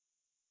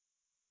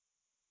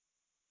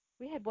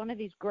we had one of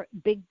these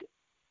big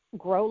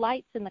grow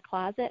lights in the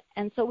closet,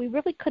 and so we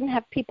really couldn't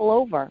have people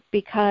over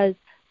because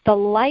the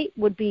light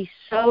would be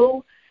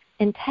so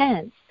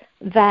intense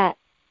that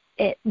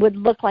it would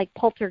look like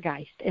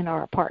poltergeist in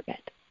our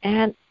apartment.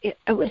 And it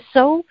was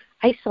so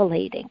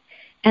isolating.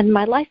 And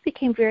my life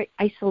became very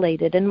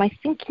isolated, and my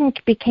thinking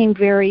became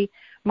very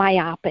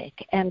myopic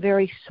and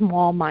very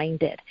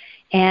small-minded.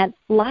 And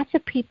lots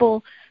of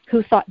people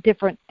who thought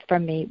different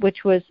from me,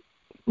 which was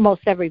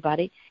most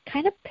everybody,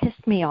 kind of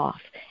pissed me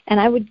off. And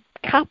I would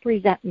cop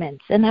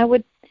resentments, and I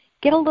would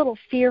get a little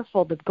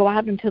fearful to go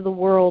out into the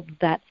world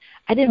that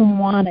I didn't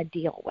want to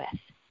deal with.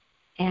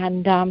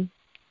 And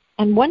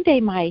one day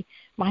my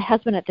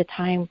husband at the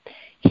time,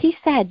 he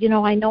said,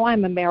 I know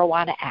I'm a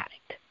marijuana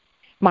addict.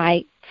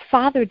 My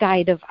father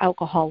died of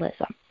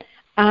alcoholism.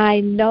 I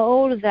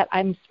know that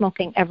I'm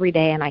smoking every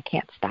day and I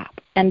can't stop.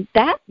 And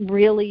that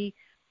really,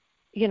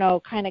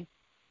 kind of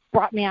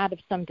brought me out of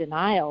some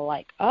denial,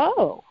 like,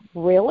 oh,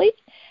 really?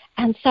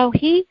 And so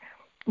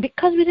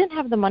because we didn't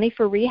have the money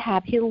for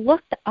rehab, he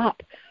looked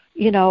up,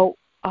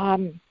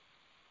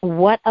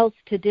 what else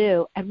to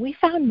do. And we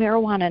found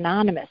Marijuana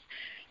Anonymous.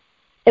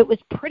 It was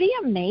pretty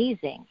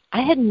amazing.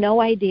 I had no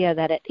idea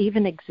that it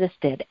even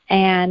existed.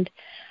 And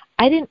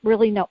I didn't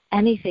really know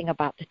anything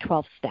about the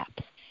 12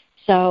 steps.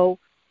 So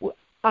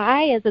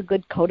I, as a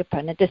good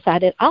codependent,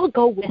 decided I'll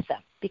go with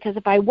him, because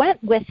if I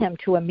went with him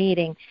to a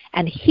meeting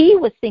and he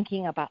was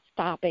thinking about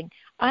stopping,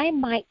 I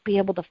might be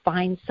able to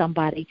find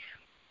somebody,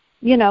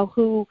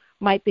 who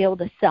might be able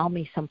to sell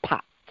me some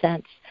pot,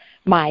 since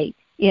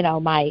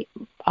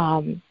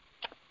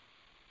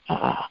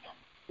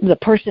the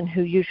person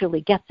who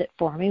usually gets it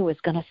for me was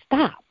going to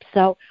stop.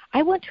 So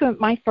I went to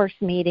my first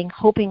meeting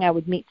hoping I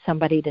would meet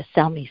somebody to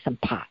sell me some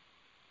pot.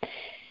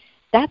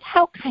 That's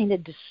how kind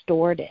of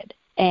distorted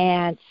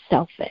and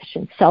selfish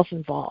and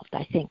self-involved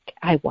I think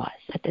I was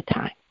at the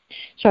time.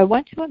 So I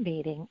went to a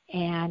meeting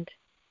and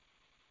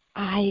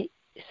I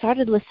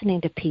started listening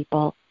to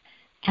people,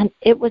 and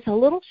it was a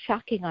little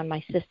shocking on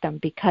my system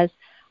because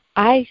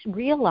I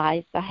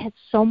realized I had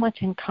so much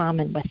in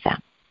common with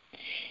them.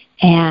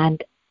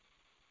 And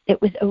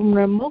it was an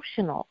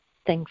emotional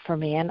thing for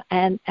me.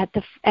 And at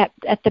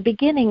the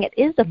beginning it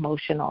is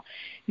emotional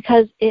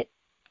because it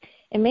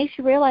makes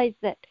you realize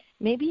that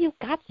maybe you've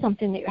got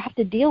something that you have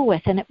to deal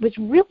with. And it was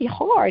really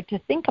hard to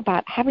think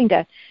about having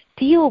to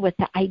deal with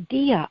the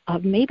idea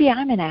of maybe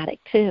I'm an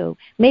addict too.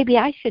 Maybe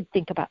I should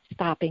think about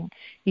stopping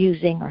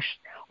using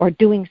or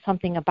doing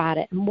something about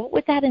it. And what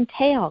would that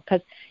entail?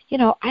 Because,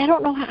 I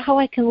don't know how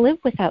I can live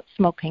without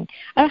smoking.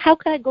 How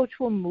could I go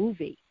to a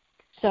movie?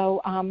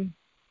 So,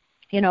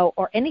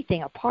 or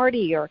anything, a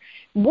party or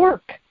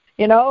work,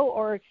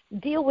 or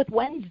deal with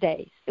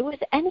Wednesdays. It was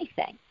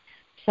anything.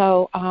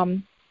 So,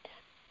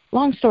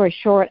 long story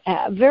short,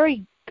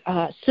 very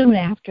soon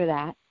after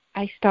that,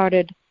 I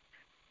started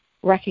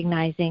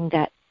recognizing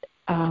that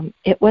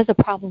it was a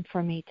problem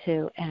for me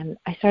too, and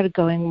I started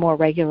going more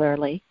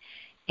regularly.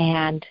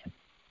 And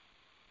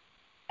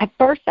at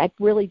first, I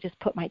really just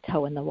put my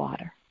toe in the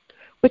water,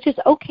 which is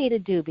okay to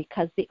do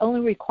because the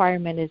only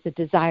requirement is a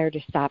desire to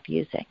stop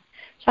using.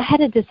 So I had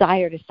a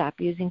desire to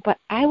stop using, but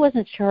I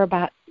wasn't sure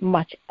about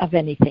much of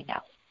anything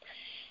else.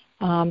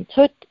 I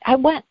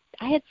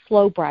had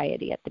slow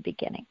sobriety at the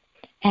beginning.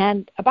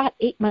 And about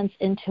 8 months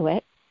into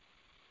it,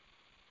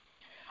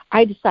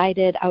 I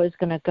decided I was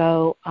going to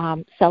go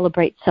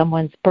celebrate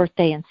someone's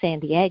birthday in San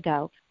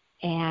Diego.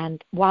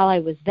 And while I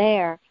was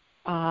there,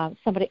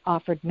 somebody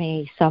offered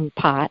me some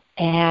pot.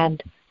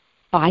 And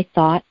I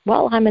thought,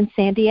 well, I'm in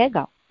San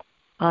Diego.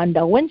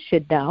 No one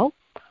should know.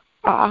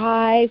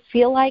 I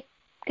feel like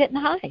getting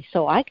high.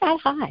 So I got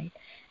high.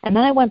 And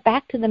then I went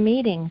back to the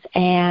meetings,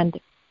 and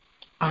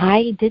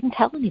I didn't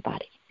tell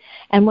anybody.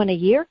 And when a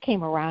year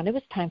came around, it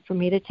was time for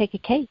me to take a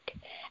cake.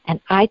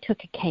 And I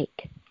took a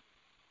cake.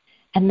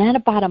 And then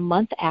about a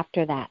month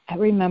after that, I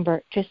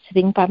remember just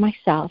sitting by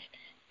myself,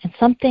 and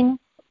something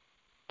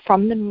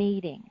from the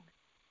meeting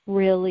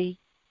really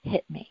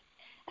hit me.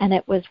 And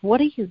it was,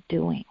 what are you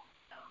doing?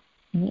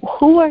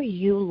 Who are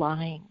you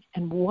lying?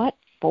 And what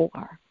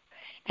for?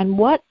 And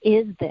what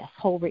is this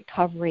whole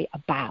recovery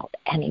about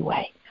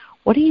anyway?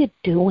 What are you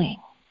doing?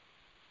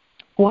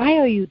 Why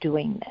are you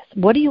doing this?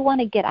 What do you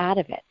want to get out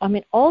of it? I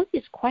mean, all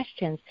these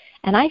questions.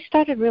 And I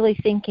started really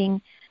thinking,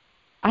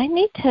 I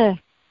need to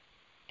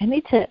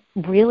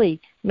really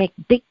make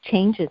big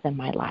changes in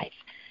my life.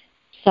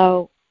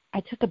 So I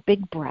took a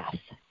big breath,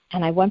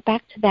 and I went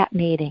back to that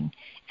meeting,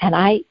 and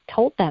I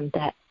told them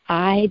that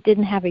I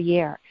didn't have a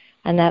year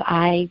and that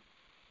I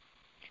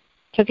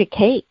took a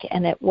cake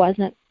and it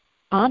wasn't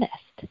honest.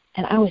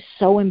 And I was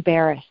so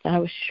embarrassed, and I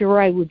was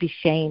sure I would be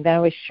shamed, and I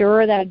was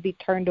sure that I'd be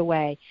turned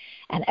away.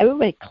 And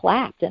everybody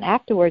clapped, and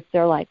afterwards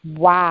they're like,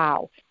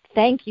 wow,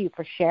 thank you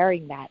for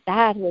sharing that.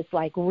 That was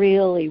like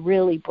really,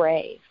 really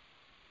brave.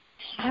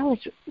 I was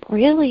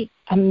really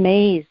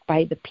amazed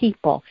by the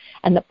people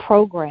and the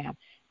program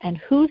and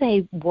who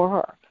they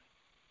were.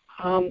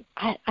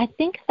 I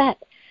think that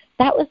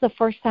was the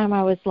first time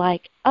I was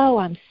like, oh,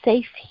 I'm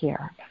safe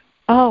here.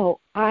 Oh,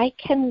 I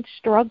can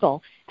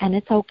struggle, and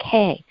it's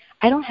okay.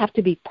 I don't have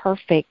to be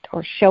perfect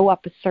or show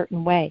up a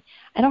certain way.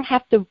 I don't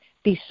have to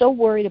be so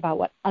worried about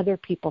what other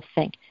people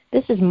think.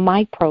 This is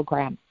my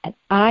program, and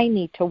I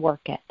need to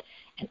work it,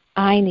 and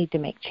I need to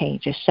make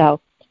changes.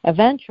 So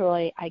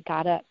eventually I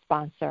got a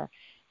sponsor,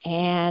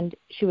 and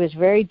she was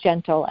very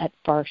gentle at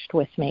first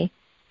with me,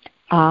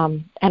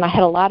 and I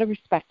had a lot of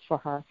respect for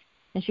her,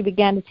 and she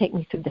began to take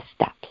me through the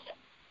steps.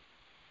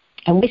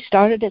 And we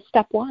started at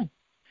step 1.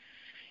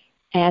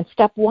 And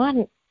step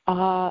 1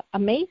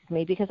 amazed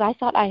me because I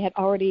thought I had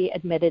already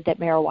admitted that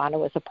marijuana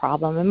was a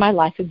problem and my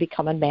life had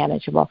become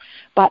unmanageable.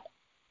 But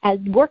as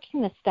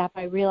working the step,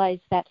 I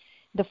realized that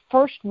the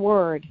first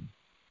word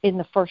in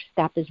the first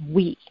step is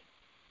we.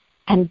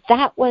 And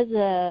that was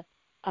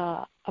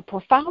a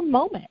profound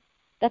moment,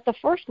 that the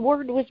first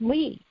word was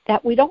we,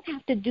 that we don't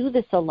have to do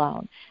this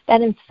alone,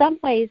 that in some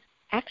ways,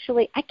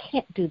 actually, I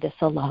can't do this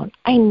alone.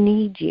 I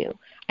need you.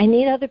 I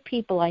need other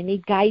people. I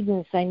need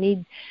guidance. I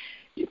need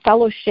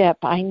fellowship.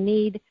 I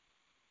need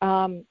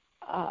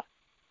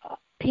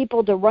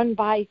people to run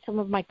by some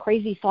of my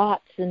crazy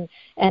thoughts, and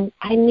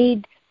I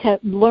need to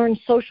learn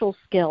social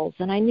skills,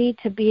 and I need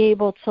to be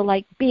able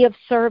to be of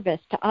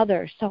service to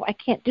others. So I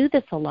can't do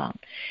this alone.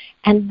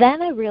 And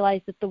then I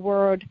realized that the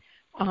word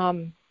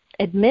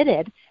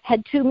admitted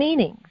had 2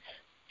 meanings.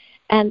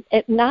 And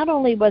it not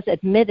only was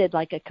admitted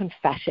like a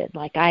confession,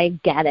 like I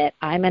get it,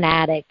 I'm an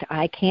addict,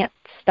 I can't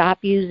stop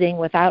using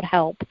without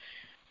help,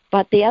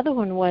 but the other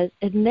one was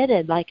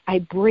admitted, like I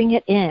bring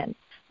it in,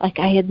 like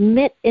I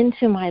admit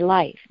into my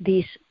life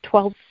these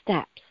 12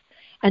 steps,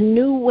 a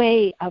new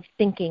way of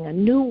thinking, a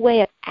new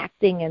way of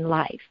acting in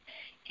life.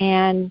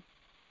 And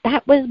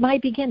that was my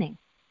beginning.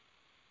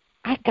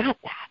 I got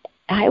that.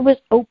 I was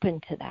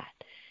open to that.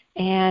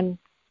 And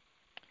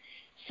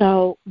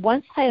so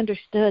once I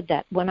understood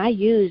that when I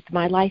used,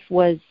 my life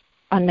was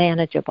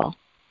unmanageable,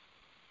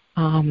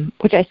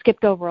 which I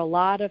skipped over a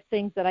lot of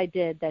things that I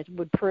did that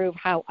would prove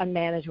how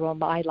unmanageable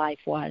my life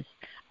was.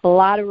 A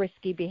lot of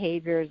risky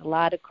behaviors, a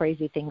lot of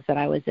crazy things that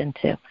I was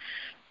into.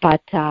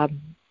 But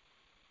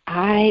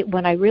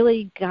when I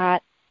really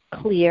got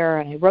clear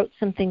and I wrote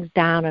some things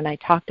down and I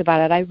talked about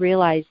it, I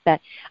realized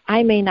that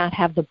I may not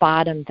have the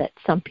bottom that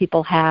some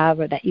people have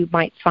or that you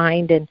might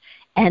find in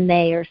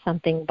NA or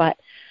something, but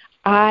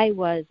I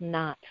was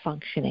not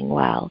functioning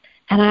well,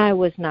 and I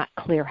was not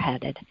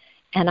clear-headed,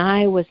 and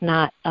I was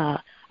not a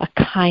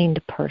kind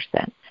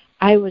person.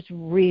 I was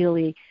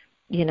really,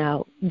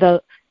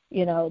 the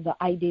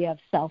idea of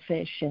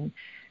selfish and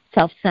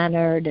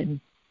self-centered and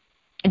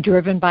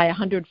driven by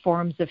 100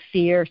 forms of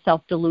fear,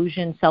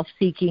 self-delusion,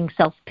 self-seeking,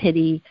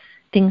 self-pity,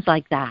 things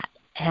like that.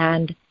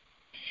 And,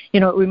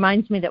 it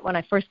reminds me that when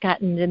I first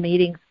got into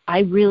meetings,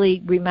 I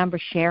really remember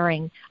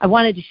sharing. I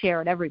wanted to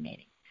share at every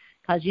meeting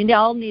because you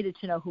all needed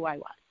to know who I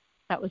was.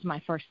 That was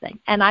my first thing.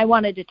 And I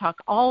wanted to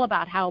talk all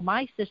about how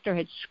my sister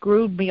had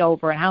screwed me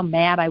over and how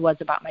mad I was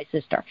about my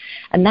sister.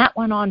 And that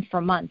went on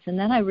for months. And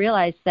then I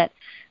realized that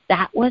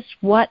was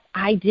what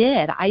I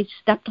did. I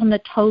stepped on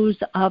the toes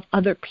of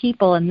other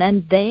people, and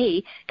then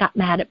they got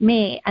mad at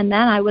me, and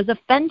then I was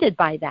offended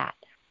by that.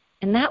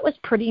 And that was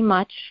pretty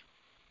much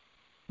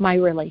my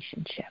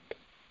relationship.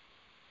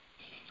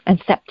 And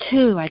step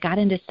 2, I got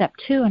into step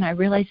 2, and I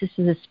realized this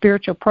is a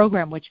spiritual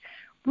program, which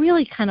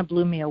really kind of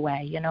blew me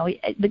away.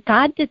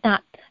 The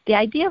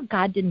idea of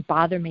God didn't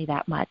bother me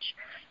that much,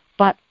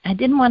 but I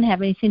didn't want to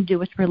have anything to do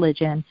with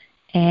religion,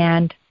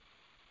 and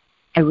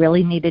I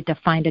really needed to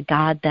find a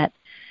God that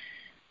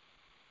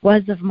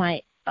was of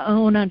my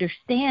own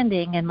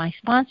understanding. And my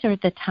sponsor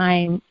at the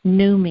time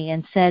knew me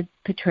and said,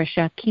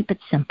 Patricia, keep it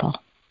simple.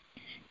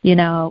 You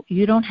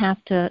don't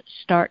have to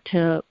start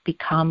to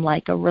become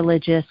like a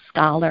religious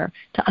scholar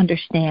to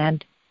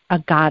understand a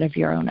God of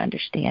your own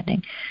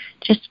understanding.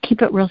 Just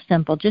keep it real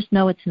simple. Just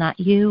know it's not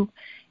you,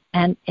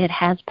 and it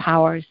has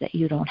powers that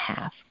you don't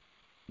have.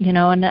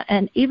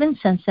 And even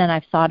since then,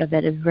 I've thought of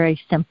it as very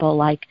simple,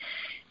 like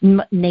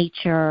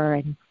nature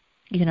and,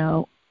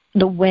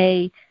 the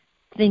way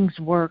things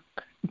work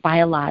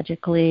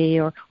biologically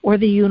or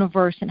the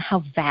universe and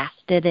how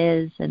vast it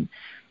is, and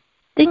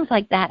things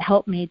like that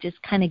help me just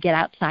kind of get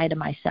outside of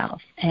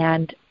myself.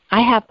 And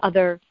I have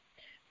other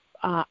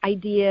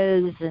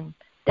ideas and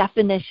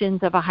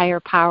definitions of a higher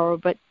power,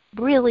 but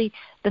really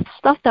the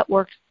stuff that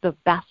works the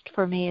best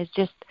for me is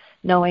just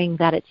knowing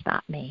that it's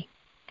not me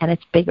and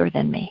it's bigger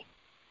than me.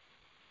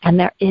 And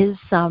there is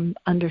some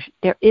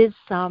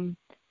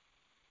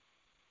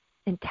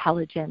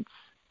intelligence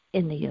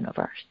in the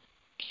universe.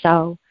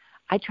 So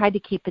I tried to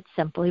keep it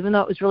simple, even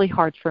though it was really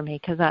hard for me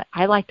because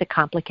I like to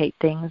complicate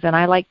things, and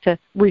I like to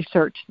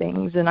research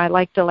things, and I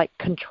like to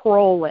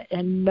control it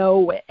and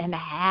know it and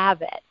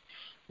have it.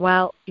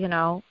 Well,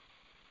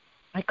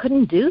 I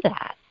couldn't do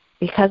that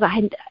because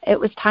it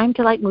was time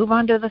to move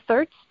on to the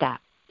 3rd step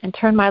and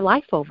turn my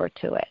life over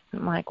to it.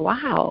 I'm like,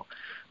 wow,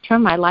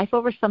 turn my life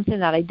over, something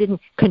that I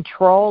didn't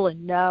control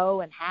and know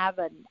and have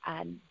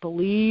and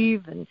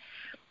believe.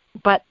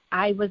 But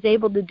I was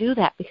able to do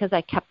that because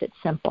I kept it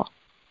simple.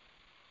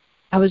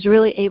 I was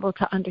really able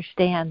to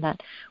understand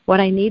that what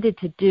I needed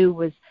to do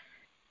was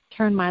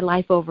turn my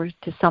life over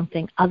to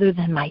something other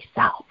than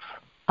myself.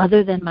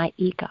 other than my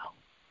ego.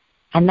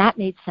 And that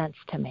made sense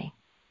to me.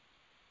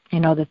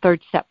 The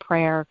third step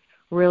prayer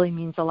really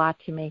means a lot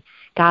to me.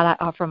 God, I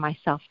offer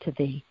myself to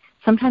thee.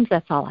 Sometimes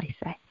that's all I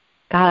say.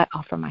 God, I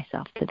offer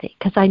myself to thee,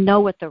 because I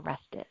know what the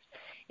rest is.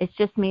 It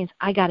just means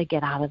I got to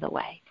get out of the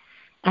way.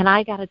 And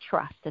I got to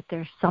trust that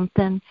there's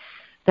something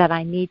that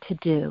I need to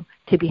do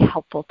to be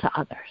helpful to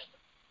others.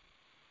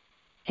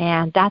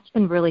 And that's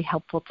been really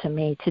helpful to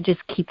me, to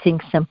just keep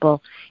things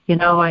simple.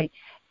 The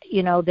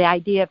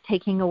idea of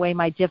taking away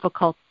my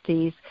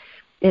difficulties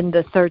in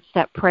the third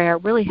step prayer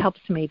really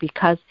helps me,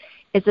 because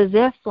it's as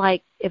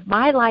if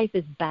my life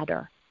is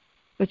better,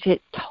 which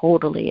it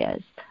totally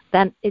is,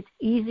 then it's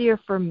easier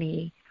for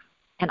me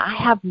and I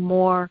have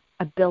more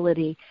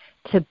ability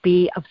to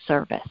be of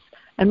service.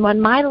 And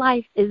when my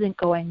life isn't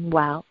going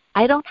well,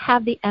 I don't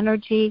have the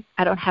energy,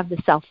 I don't have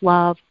the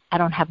self-love, I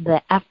don't have the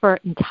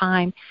effort and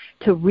time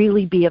to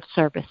really be of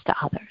service to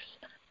others.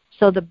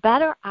 So the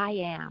better I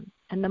am,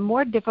 and the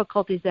more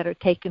difficulties that are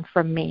taken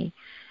from me,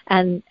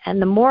 and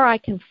the more I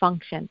can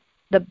function,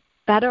 the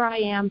better I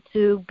am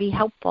to be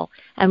helpful.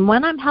 And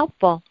when I'm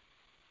helpful,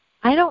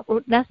 I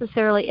don't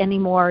necessarily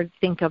anymore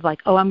think of I'm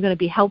going to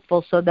be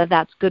helpful so that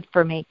that's good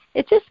for me.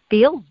 It just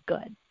feels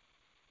good.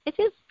 It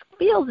just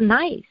feels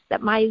nice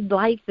that my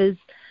life is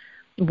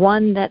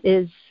one that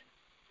is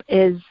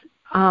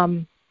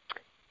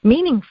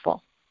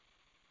meaningful.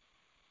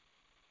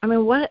 I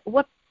mean,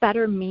 what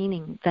better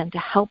meaning than to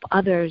help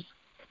others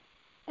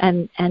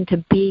and to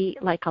be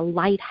like a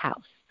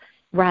lighthouse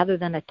rather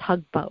than a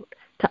tugboat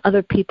to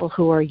other people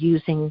who are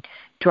using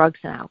drugs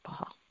and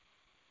alcohol.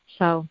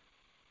 So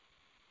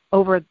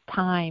over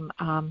time,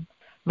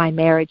 my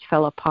marriage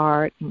fell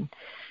apart and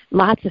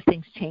lots of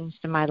things changed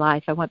in my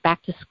life. I went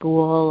back to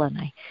school and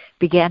I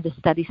began to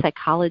study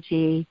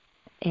psychology,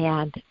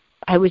 and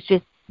I was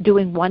just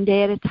doing one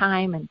day at a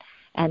time,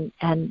 and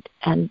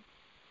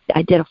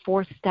I did a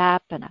fourth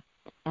step, and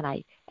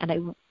I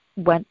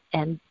went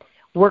and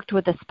worked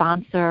with a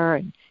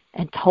sponsor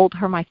and told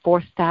her my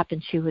fourth step,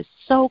 and she was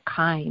so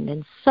kind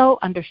and so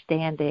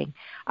understanding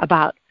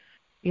about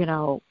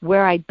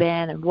where I'd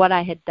been and what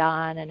I had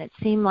done, and it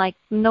seemed like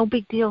no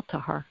big deal to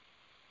her.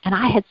 And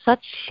I had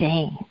such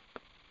shame.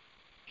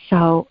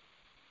 So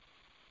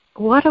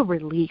what a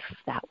relief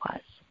that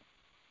was.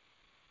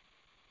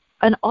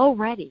 And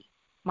already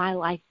my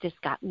life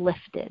just got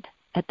lifted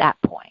at that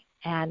point,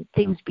 and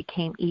things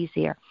became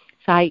easier.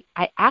 So I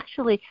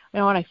actually,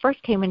 when I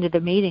first came into the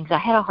meetings, I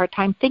had a hard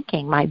time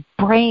thinking. My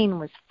brain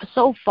was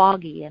so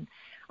foggy, and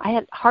I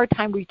had a hard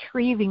time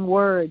retrieving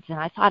words. And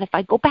I thought, if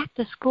I go back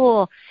to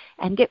school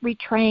and get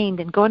retrained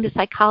and go into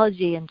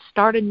psychology and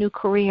start a new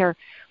career,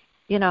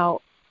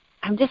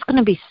 I'm just going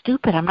to be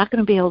stupid. I'm not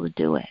going to be able to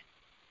do it.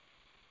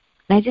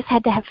 And I just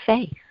had to have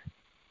faith.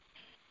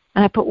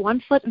 And I put one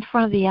foot in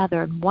front of the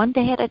other, and one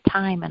day at a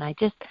time. And I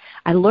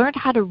learned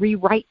how to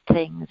rewrite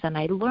things, and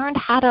I learned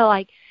how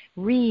to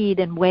read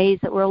in ways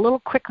that were a little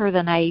quicker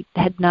than I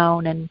had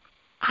known. And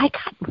I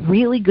got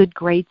really good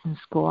grades in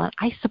school, and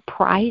I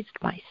surprised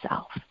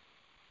myself.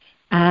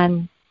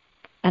 And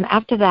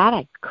after that,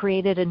 I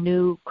created a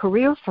new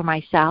career for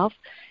myself,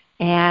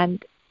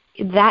 and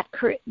that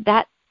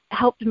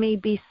helped me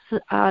be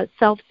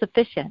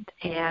self-sufficient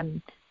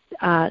and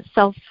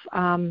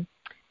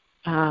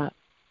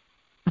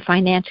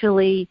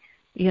financially.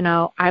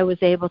 I was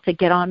able to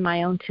get on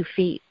my own 2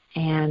 feet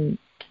and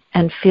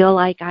feel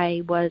like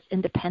I was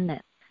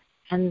independent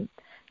and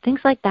things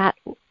like that.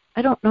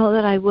 I don't know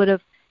that I would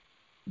have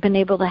been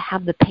able to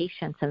have the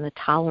patience and the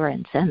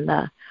tolerance and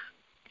the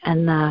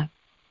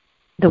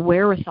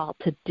wherewithal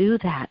to do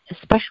that,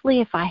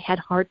 especially if I had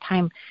a hard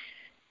time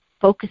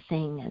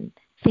focusing and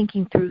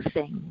thinking through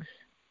things.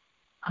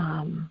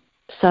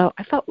 So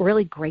I felt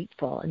really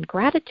grateful, and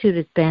gratitude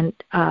has been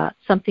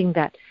something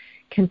that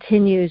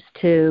continues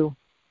to,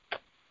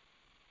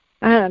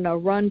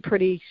 run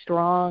pretty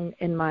strong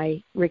in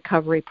my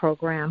recovery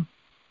program.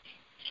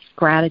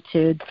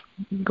 Gratitude,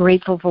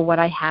 grateful for what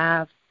I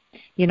have,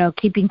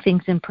 keeping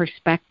things in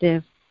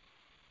perspective.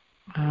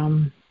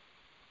 I'm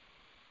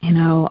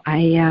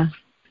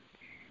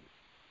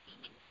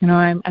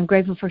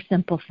grateful for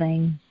simple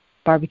things,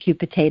 barbecue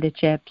potato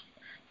chips,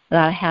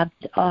 that I have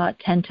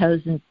 10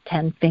 toes and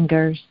 10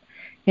 fingers.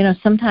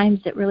 Sometimes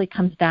it really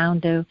comes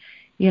down to,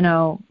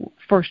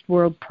 first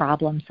world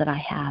problems that I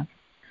have.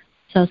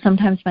 So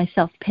sometimes my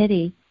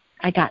self-pity,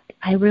 I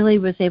really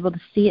was able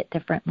to see it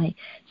differently.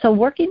 So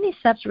working these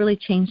steps really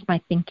changed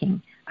my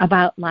thinking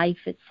about life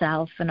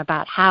itself and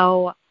about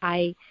how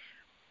my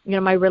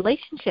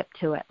relationship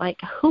to it. Like,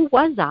 who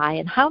was I,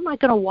 and how am I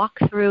going to walk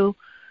through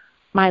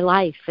my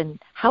life,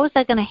 and how is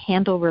I going to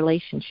handle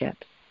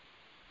relationships?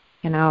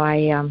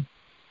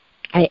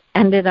 I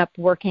ended up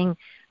working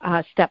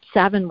step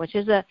 7, which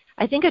is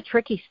I think a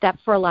tricky step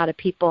for a lot of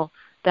people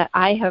that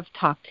I have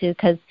talked to,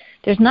 because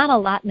there's not a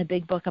lot in the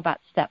big book about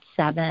step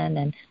 7,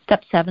 and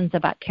step 7 is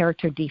about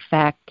character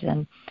defect,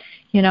 and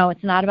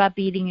it's not about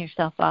beating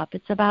yourself up.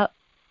 It's about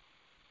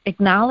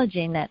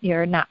acknowledging that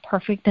you're not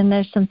perfect, and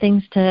there's some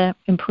things to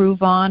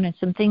improve on, and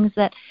some things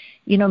that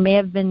may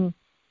have been,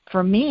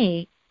 for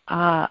me,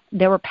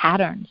 there were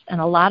patterns,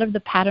 and a lot of the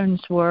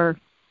patterns were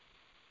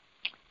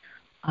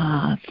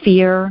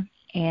fear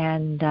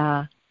and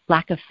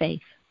lack of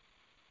faith.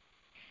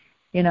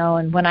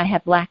 And when I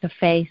have lack of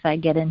faith, I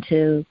get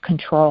into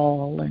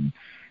control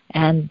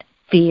and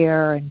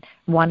fear and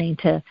wanting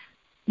to,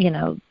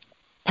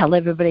 tell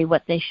everybody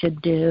what they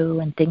should do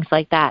and things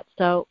like that.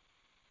 So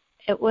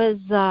it was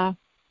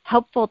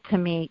helpful to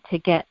me to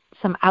get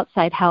some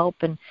outside help,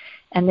 and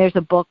there's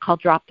a book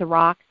called Drop the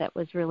Rock that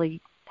was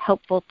really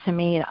helpful to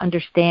me to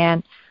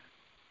understand,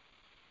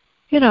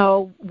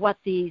 what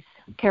these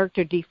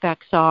character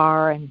defects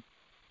are, and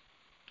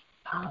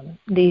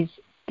these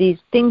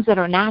things that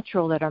are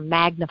natural that are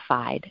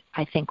magnified,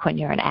 I think, when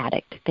you're an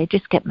addict. They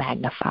just get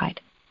magnified.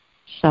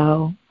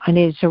 So I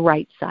needed to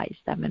right-size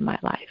them in my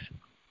life.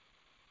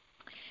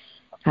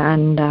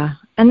 And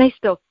they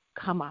still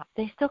come up.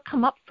 They still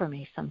come up for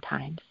me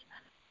sometimes.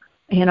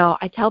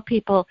 I tell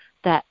people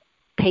that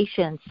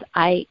patience,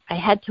 I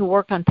had to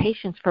work on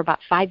patience for about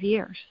 5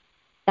 years.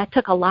 That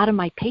took a lot of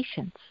my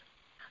patience.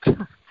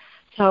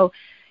 So,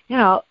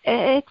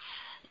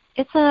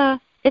 it's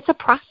a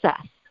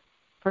process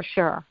for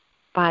sure.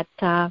 But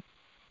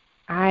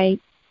I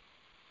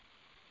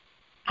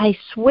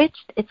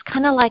switched. It's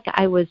kind of like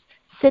I was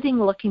sitting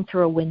looking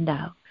through a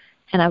window,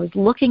 and I was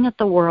looking at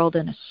the world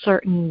in a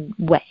certain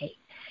way.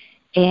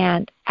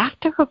 And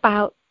after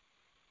about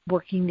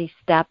working these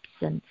steps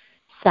and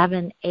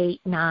 7,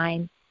 8,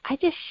 9, I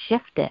just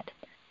shifted.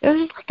 It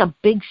was just like a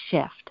big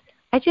shift.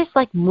 I just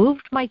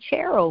moved my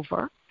chair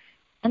over,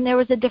 and there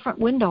was a different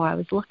window I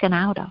was looking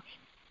out of.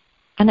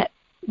 And it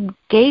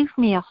gave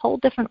me a whole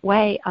different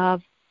way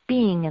of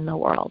being in the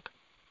world.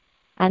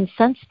 And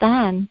since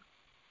then,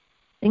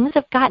 things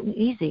have gotten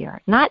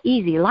easier. Not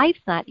easy. Life's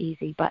not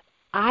easy, but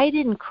I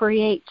didn't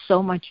create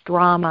so much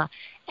drama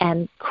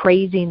and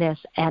craziness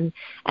and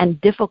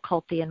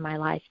difficulty in my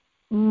life.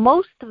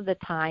 Most of the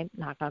time,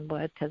 knock on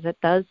wood, because it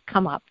does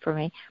come up for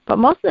me, but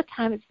most of the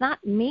time it's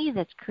not me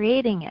that's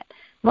creating it.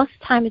 Most of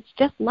the time it's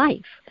just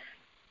life.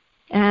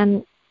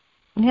 And,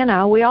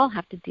 we all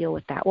have to deal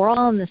with that. We're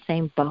all in the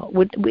same boat.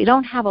 We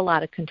don't have a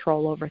lot of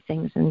control over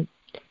things, and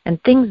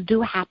things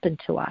do happen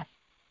to us.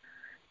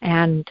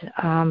 And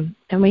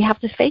we have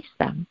to face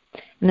them.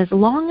 And as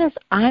long as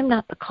I'm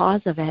not the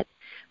cause of it,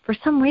 for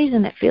some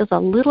reason it feels a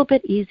little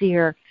bit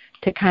easier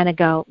to kind of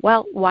go,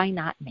 well, why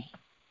not me?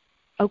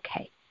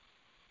 Okay.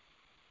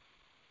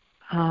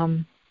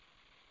 I've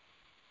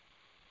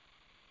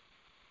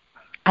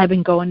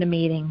been going to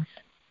meetings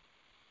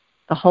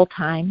the whole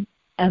time.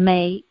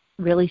 MA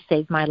really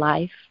saved my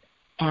life,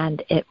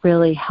 and it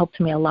really helped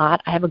me a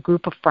lot. I have a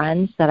group of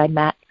friends that I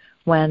met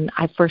when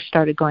I first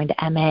started going to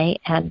MA,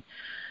 and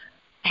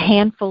a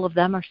handful of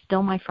them are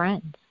still my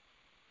friends.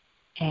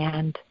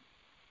 And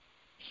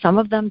some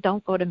of them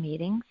don't go to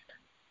meetings,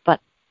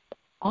 but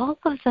all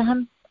of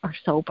them are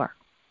sober.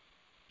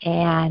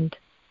 And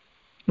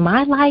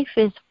my life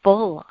is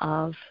full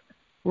of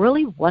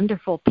really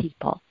wonderful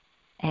people.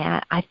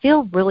 And I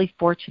feel really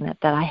fortunate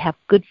that I have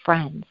good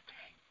friends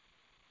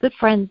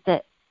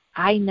that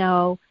I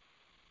know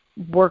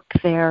work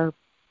there,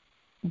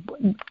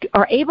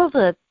 are able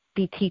to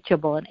be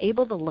teachable and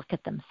able to look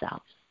at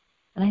themselves.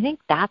 And I think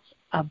that's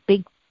a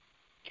big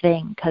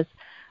thing, because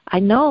I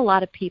know a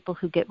lot of people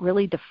who get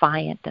really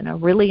defiant and are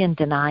really in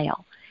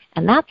denial.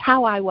 And that's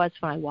how I was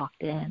when I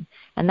walked in.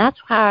 And that's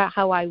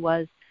how I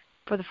was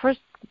for the first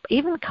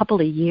even couple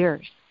of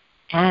years.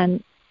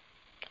 And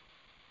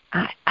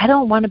I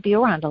don't want to be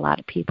around a lot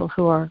of people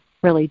who are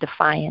really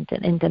defiant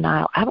and in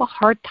denial. I have a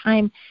hard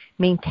time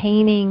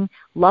maintaining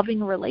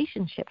loving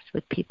relationships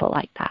with people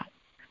like that.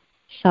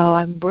 So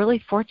I'm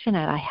really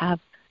fortunate. I have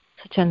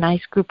such a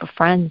nice group of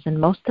friends, and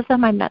most of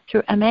them I met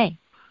through MA.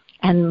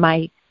 And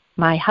my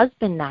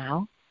husband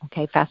now,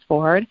 okay, fast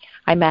forward,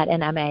 I met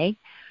in MA,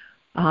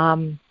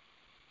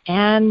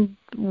 and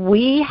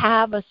we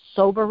have a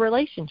sober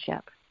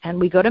relationship. And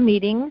we go to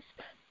meetings,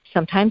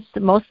 sometimes,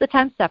 most of the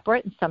time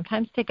separate and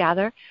sometimes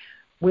together.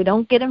 We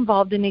don't get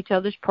involved in each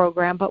other's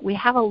program, but we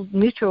have a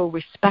mutual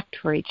respect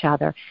for each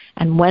other.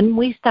 And when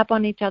we step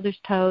on each other's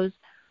toes,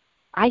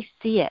 I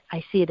see it.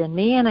 I see it in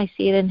me and I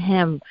see it in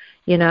him.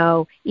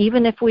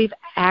 Even if we've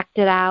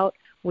acted out,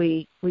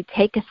 we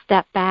take a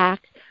step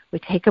back, we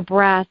take a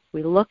breath,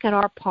 we look at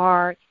our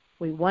part,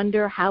 we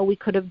wonder how we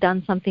could have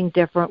done something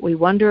different. We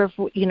wonder if,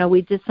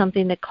 we did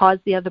something that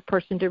caused the other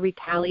person to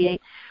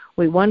retaliate.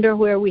 We wonder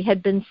where we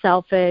had been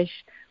selfish.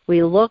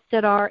 We looked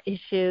at our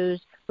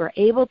issues. We're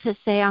able to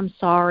say, I'm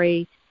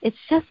sorry. It's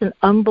just an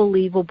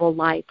unbelievable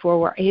life where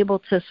we're able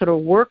to sort of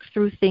work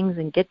through things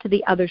and get to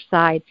the other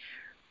side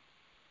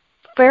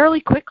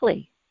fairly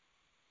quickly.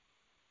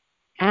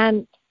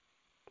 And,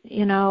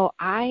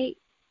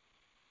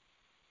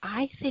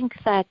 I think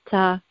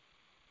that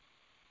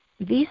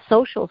these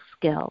social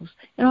skills,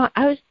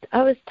 I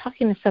was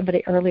talking to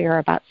somebody earlier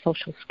about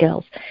social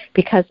skills,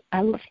 because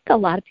I think a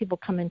lot of people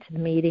come into the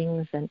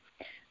meetings, and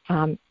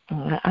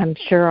I'm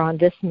sure on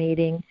this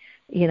meeting,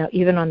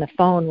 even on the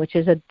phone, which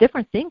is a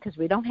different thing because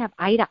we don't have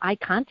eye-to-eye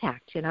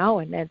contact,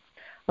 and it's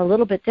a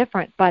little bit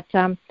different. But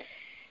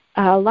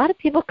a lot of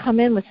people come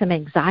in with some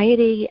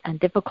anxiety and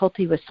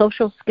difficulty with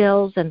social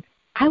skills, and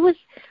I was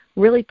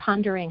really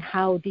pondering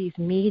how these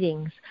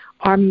meetings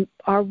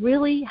are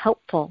really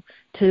helpful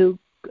to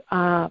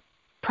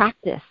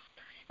practice.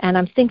 And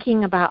I'm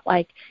thinking about,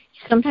 like,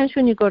 sometimes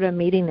when you go to a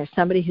meeting, there's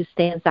somebody who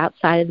stands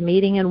outside of the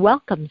meeting and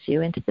welcomes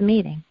you into the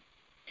meeting.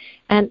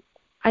 And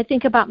I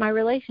think about my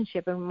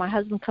relationship, and when my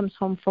husband comes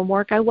home from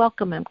work, I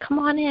welcome him. Come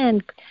on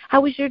in.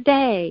 How was your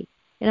day?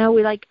 You know,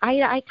 we like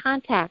eye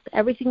contact.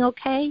 Everything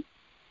okay?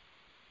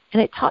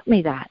 And it taught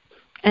me that.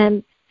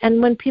 And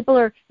when people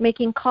are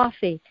making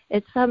coffee,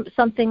 it's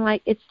something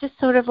like, it's just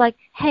sort of like,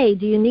 hey,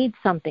 do you need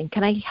something?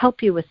 Can I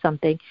help you with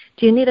something?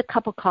 Do you need a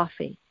cup of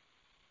coffee?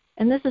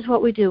 And this is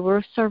what we do. We're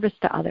of service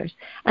to others.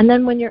 And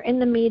then when you're in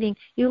the meeting,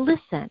 you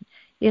listen.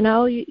 You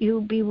know,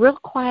 you be real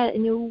quiet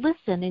and you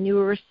listen and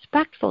you're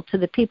respectful to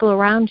the people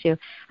around you.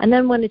 And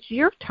then when it's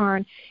your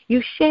turn,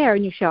 you share,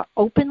 and you share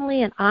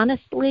openly and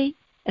honestly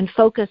and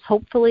focus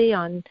hopefully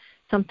on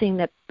something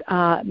that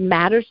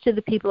matters to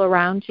the people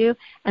around you.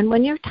 And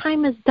when your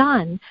time is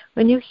done,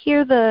 when you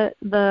hear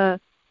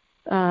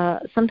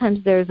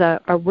sometimes there's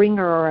a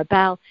ringer or a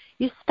bell,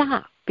 you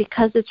stop,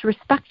 because it's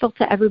respectful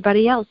to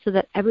everybody else so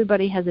that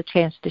everybody has a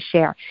chance to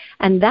share.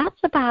 And that's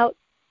about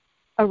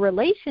a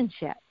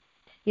relationship.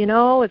 You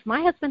know, if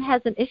my husband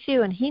has an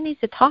issue and he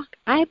needs to talk,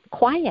 I'm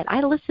quiet.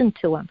 I listen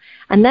to him.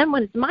 And then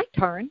when it's my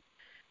turn,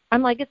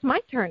 I'm like, it's my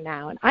turn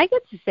now, and I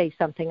get to say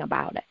something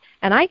about it,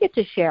 and I get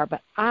to share.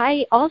 But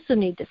I also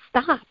need to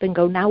stop and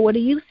go, now what do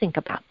you think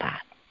about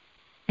that?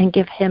 And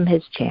give him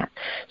his chance.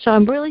 So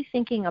I'm really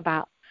thinking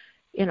about,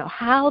 you know,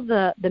 how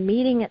the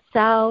meeting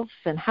itself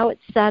and how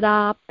it's set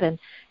up, and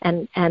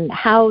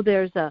how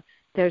there's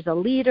a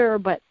leader,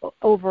 but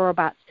over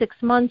about 6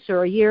 months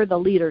or a year, the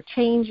leader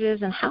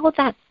changes, and how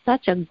that's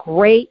such a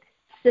great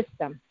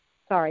system.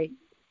 Sorry.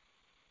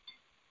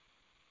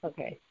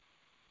 Okay.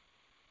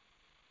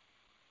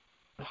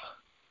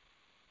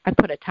 I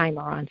put a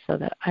timer on so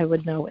that I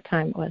would know what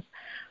time it was.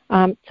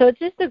 So it's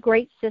just a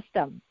great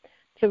system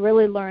to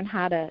really learn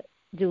how to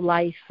do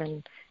life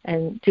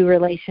and do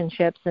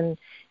relationships. And,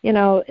 you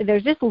know,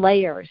 there's just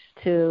layers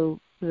to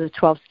the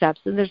 12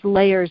 steps, and there's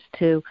layers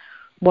to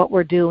what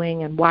we're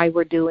doing and why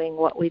we're doing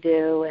what we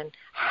do, and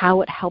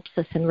how it helps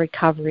us in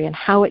recovery, and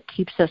how it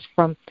keeps us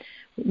from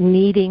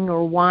needing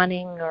or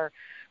wanting or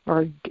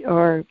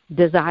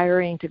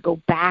desiring to go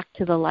back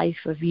to the life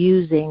of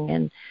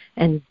using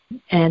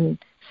and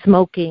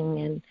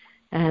smoking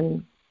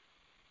and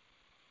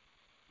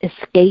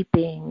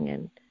escaping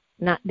and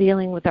not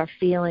dealing with our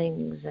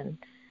feelings and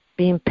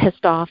being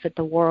pissed off at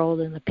the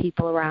world and the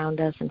people around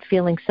us and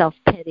feeling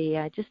self-pity.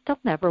 I just don't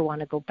ever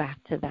want to go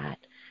back to that.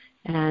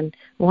 And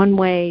one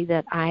way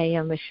that I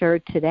am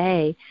assured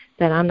today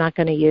that I'm not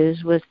going to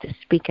use was to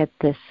speak at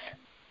this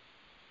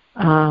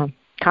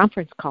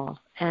conference call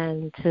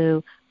and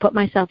to put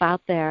myself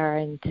out there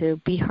and to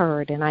be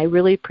heard. And I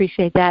really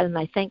appreciate that. And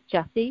I thank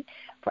Jessie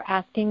for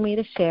asking me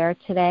to share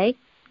today.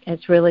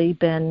 It's really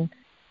been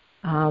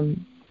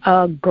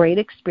a great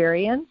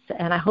experience,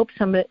 and I hope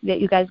that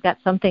you guys got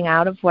something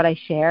out of what I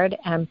shared.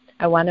 And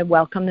I want to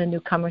welcome the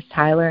newcomers,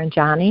 Tyler and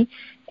Johnny,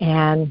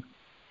 and,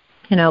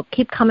 you know,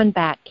 keep coming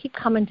back. Keep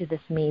coming to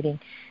this meeting.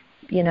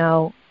 You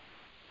know,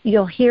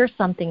 you'll hear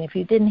something. If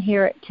you didn't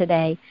hear it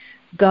today,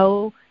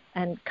 go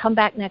and come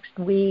back next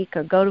week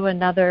or go to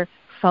another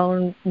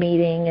phone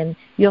meeting, and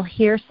you'll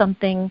hear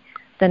something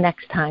the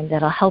next time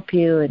that'll help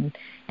you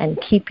and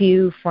keep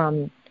you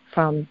from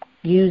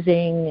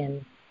using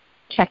and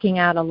checking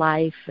out a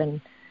life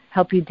and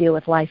help you deal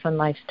with life on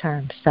life's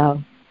terms.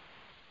 So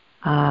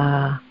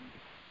I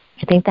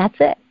think that's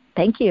it.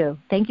 Thank you.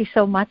 Thank you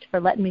so much for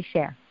letting me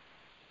share.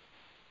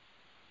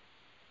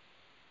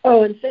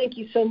 Oh, and thank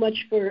you so much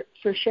for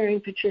sharing,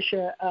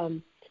 Patricia.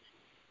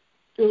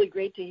 Really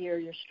great to hear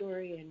your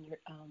story and your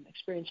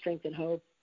experience, strength, and hope.